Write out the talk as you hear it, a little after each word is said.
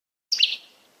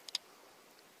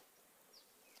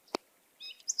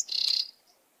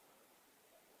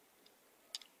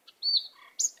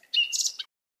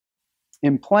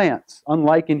In plants,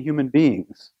 unlike in human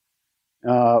beings,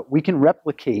 we can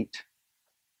replicate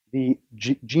the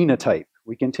genotype.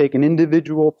 We can take an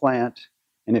individual plant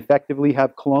and effectively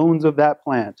have clones of that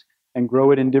plant and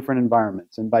grow it in different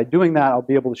environments. And by doing that, I'll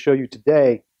be able to show you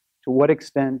today to what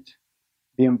extent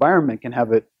the environment can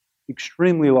have an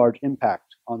extremely large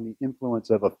impact on the influence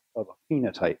of a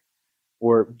phenotype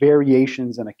or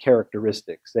variations in a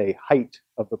characteristic, say height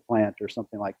of the plant or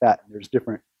something like that. And there's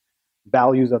different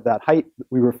values of that height.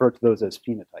 We refer to those as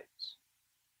phenotypes.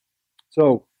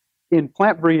 So in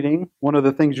plant breeding, one of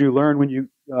the things you learn when you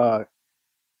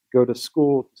go to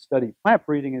school to study plant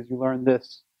breeding is you learn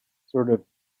this sort of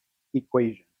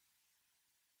equation.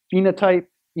 Phenotype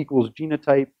equals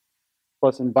genotype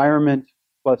plus environment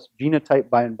plus genotype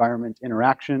by environment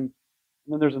interaction.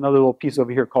 And then there's another little piece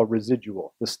over here called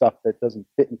residual, the stuff that doesn't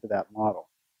fit into that model.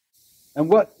 And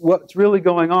what's really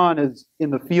going on is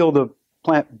in the field of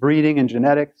plant breeding and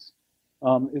genetics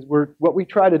is what we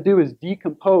try to do is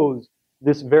decompose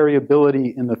this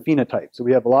variability in the phenotype. So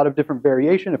we have a lot of different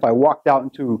variation. If I walked out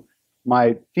into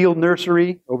my field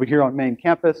nursery over here on main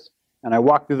campus and I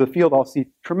walk through the field, I'll see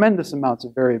tremendous amounts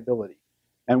of variability.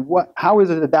 And how is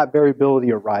it that that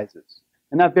variability arises?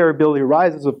 And that variability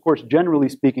arises, of course, generally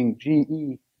speaking,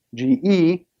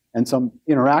 GE, and some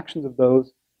interactions of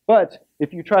those. But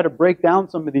if you try to break down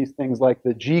some of these things like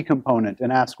the G component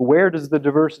and ask where does the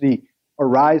diversity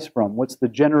arise from? What's the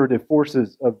generative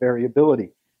forces of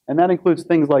variability? And that includes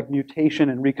things like mutation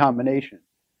and recombination.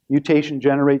 Mutation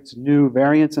generates new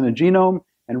variants in a genome,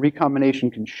 and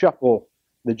recombination can shuffle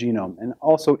the genome. And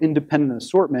also independent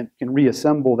assortment can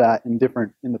reassemble that in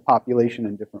the population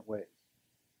in different ways.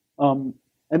 And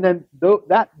then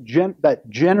that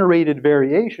generated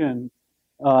variation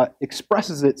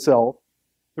expresses itself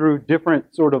through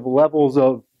different sort of levels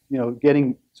of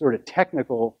getting sort of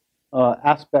technical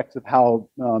aspects of how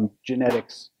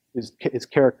genetics is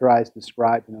characterized,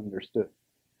 described, and understood.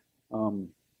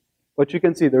 But you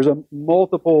can see there's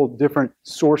multiple different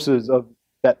sources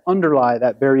that underlie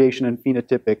that variation in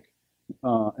phenotypic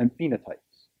and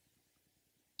phenotypes.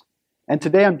 And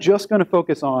today I'm just going to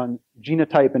focus on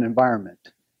genotype and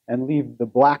environment and leave the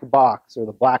black box or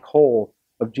the black hole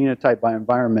of genotype by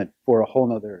environment for a whole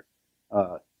nother,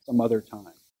 some other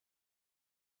time.